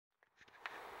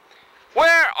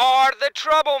are the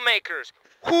troublemakers?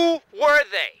 Who were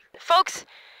they? Folks,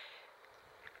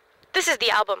 this is the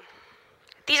album.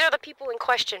 These are the people in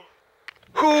question.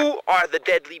 Who are the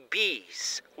Deadly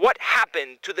Bees? What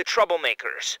happened to the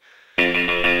troublemakers? I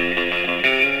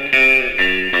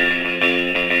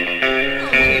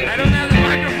don't have the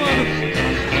microphone.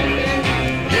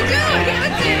 You do, give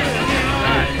it to you.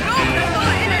 No,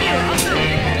 interview. Also.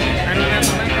 I don't have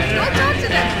the microphone. Go talk to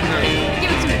them. Give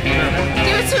it to me.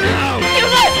 Give it to me. No. You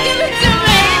must give it to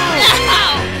me.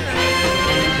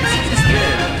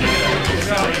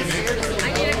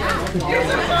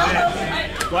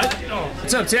 What?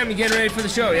 What's up, Tim? You getting ready for the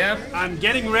show, yeah? I'm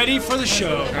getting ready for the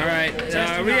show. All right.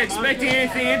 Are we expecting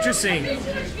anything interesting?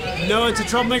 No, it's a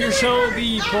troublemaker show. It'll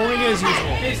be boring as usual.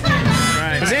 All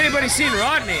right. Has anybody seen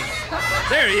Rodney?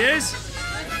 There he is.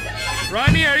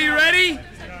 Rodney, are you ready?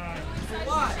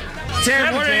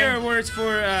 Tim, what are your words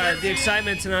for the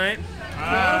excitement tonight?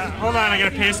 Hold on, I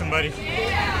gotta pay somebody.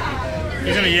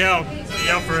 He's gonna yell.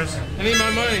 Yell for us. I need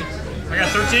my money. I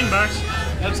got 13 bucks.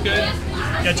 That's good.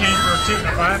 Got change for a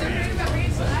 5.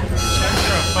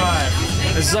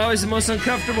 This is always the most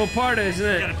uncomfortable part, isn't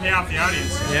You it? gotta pay off the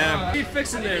audience. Yeah. What are you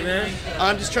fixing there, man?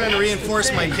 I'm just trying to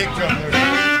reinforce my kick drum.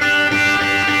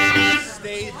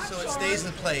 So it stays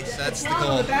in place. That's the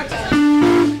goal.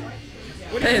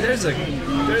 Hey, there's a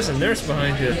nurse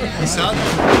behind you. You saw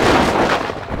that?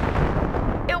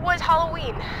 It was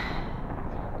Halloween.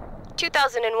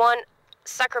 2001,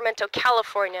 Sacramento,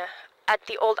 California, at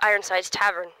the Old Ironsides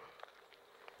Tavern.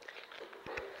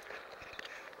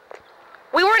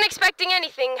 We weren't expecting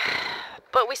anything,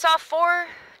 but we saw 4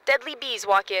 deadly bees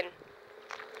walk in.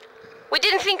 We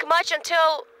didn't think much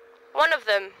until one of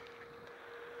them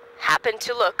happened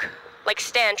to look like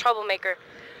Stan Troublemaker.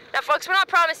 Now, folks, we're not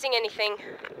promising anything,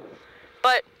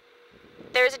 but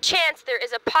there's a chance, there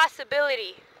is a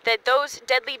possibility that those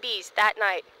deadly bees that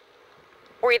night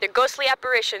were either ghostly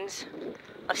apparitions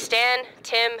of Stan,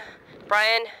 Tim,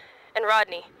 Brian, and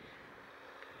Rodney,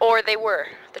 or they were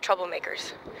the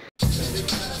troublemakers.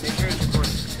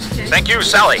 Thank you,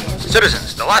 Sally.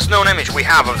 Citizens, the last known image we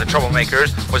have of the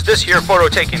troublemakers was this here photo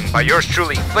taken by yours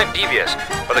truly, Flint Devious,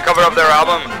 for the cover of their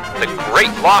album, The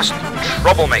Great Lost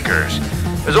Troublemakers.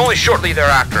 It was only shortly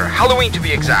thereafter, Halloween to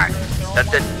be exact, that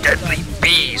the deadly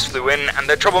bees flew in and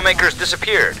the troublemakers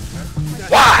disappeared.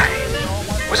 Why?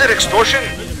 Was it extortion?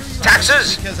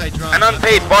 Taxes? An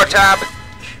unpaid bar tab?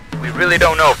 We really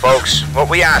don't know, folks. What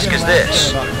we ask is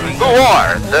this. Who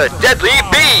are the deadly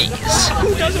bees?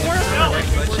 Who doesn't wear a belt?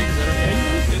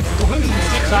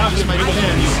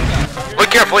 Look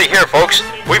carefully here, folks.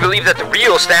 We believe that the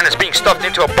real Stan is being stuffed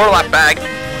into a burlap bag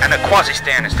and a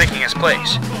quasi-Stan is taking his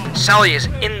place. Sally is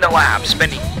in the lab,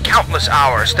 spending countless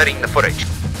hours studying the footage.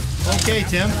 Okay,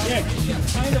 Tim. Yeah,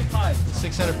 kind of high.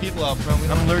 600 people out front.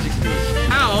 I'm allergic to bees.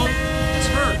 Ow! This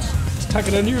hurts. Just tuck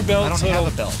it under your belt. I don't have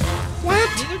a belt. What?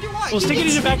 Neither do I. Well, stick it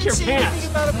in the back of your pants.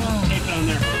 Tape it on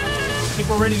there. I think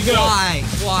we're ready to go.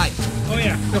 Why? Oh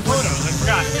yeah, the photos. I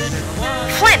forgot.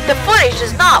 Flint, the footage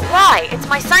does not lie. It's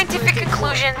my scientific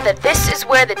conclusion that this is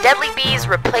where the deadly bees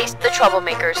replaced the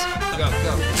troublemakers. Go.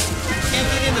 Can't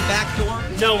get in the back door?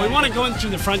 No, we want to go in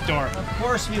through the front door. Of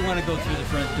course we want to go through the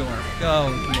front door.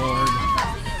 Go, Lord.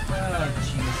 Oh,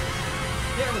 Jesus.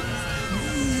 There we go.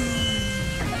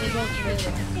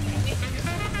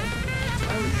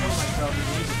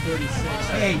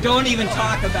 Hey, don't even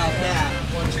talk about that.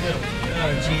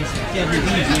 Oh, jeez. Deadly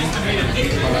bees, man.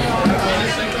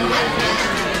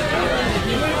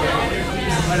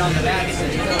 Right on the back.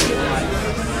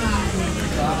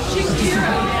 She's here.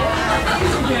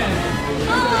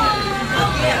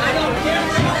 Yeah, I don't care.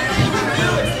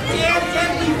 Damn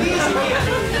deadly bees again.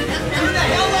 Who the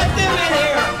hell let them in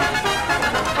here?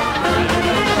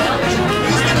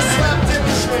 Who's gonna slap Tim in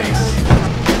the face?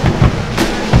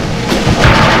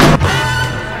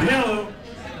 Hello.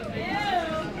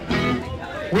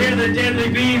 We're the Deadly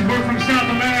Bees. We're from South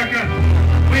America.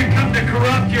 We've come to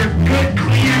corrupt your good,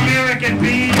 clean American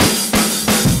bees.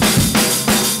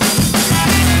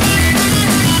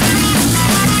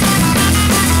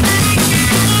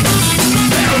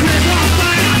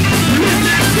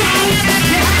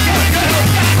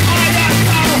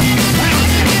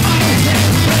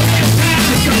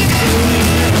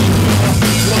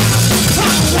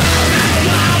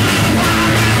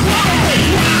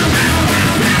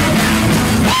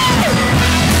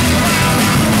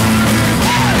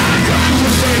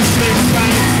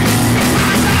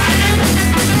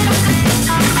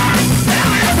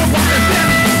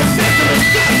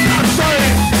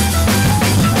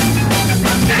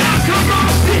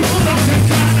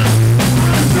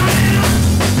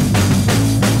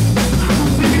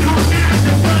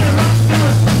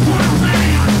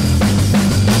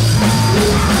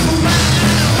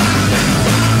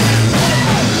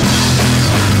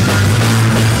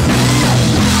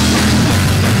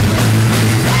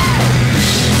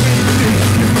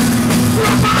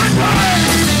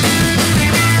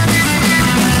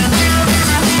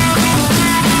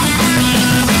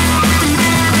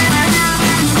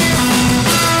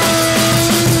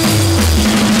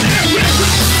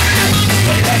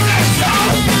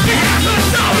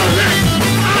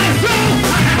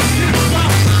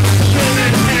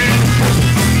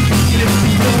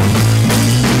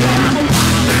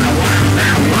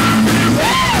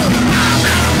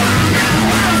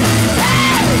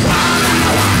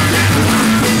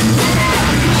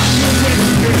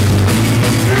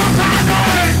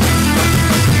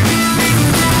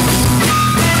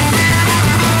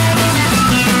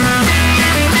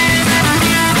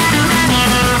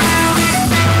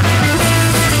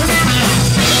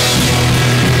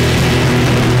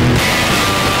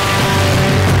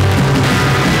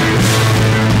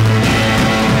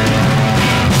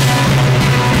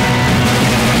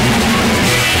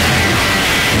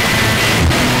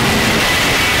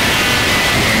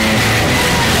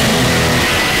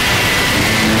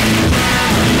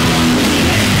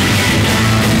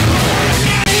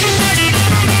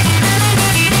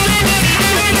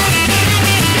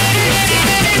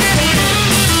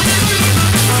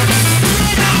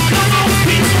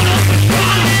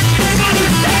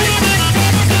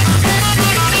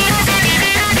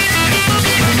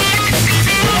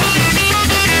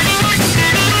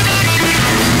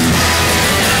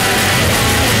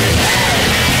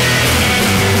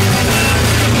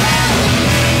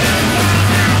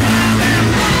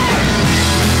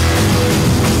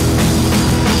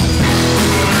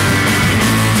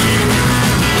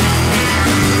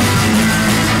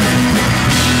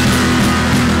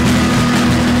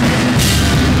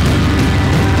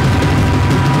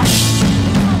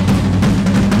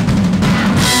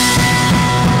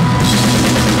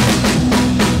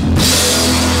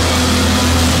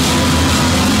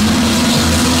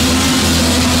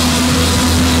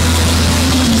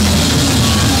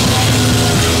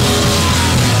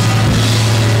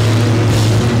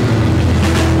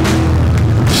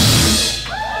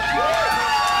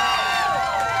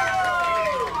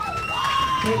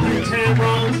 home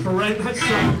runs for Red Sox.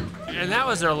 And that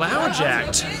was their lounge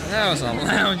act. That was a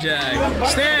lounge act.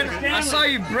 Stan, I saw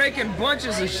you breaking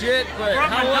bunches of shit, but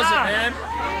how was it, man?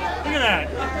 Look at that.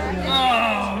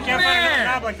 Oh, Can't find a man.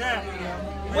 knob like that.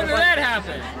 When did that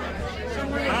happen?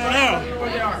 I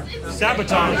don't know.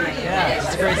 Sabotage. Yeah,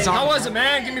 it's a great song. How was it,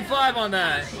 man? Give me 5 on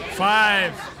that.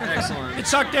 5. Excellent. It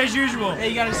sucked as usual. Hey,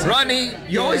 you gotta Rodney,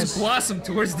 you always blossom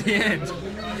towards the end.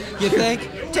 You think?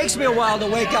 Takes me a while to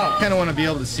wake up. I kind of want to be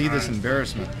able to see this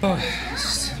embarrassment.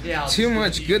 Too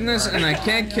much goodness, and I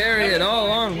can't carry it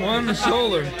all on one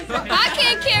shoulder. I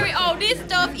can't carry all this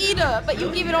stuff either, but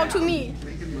you give it all to me.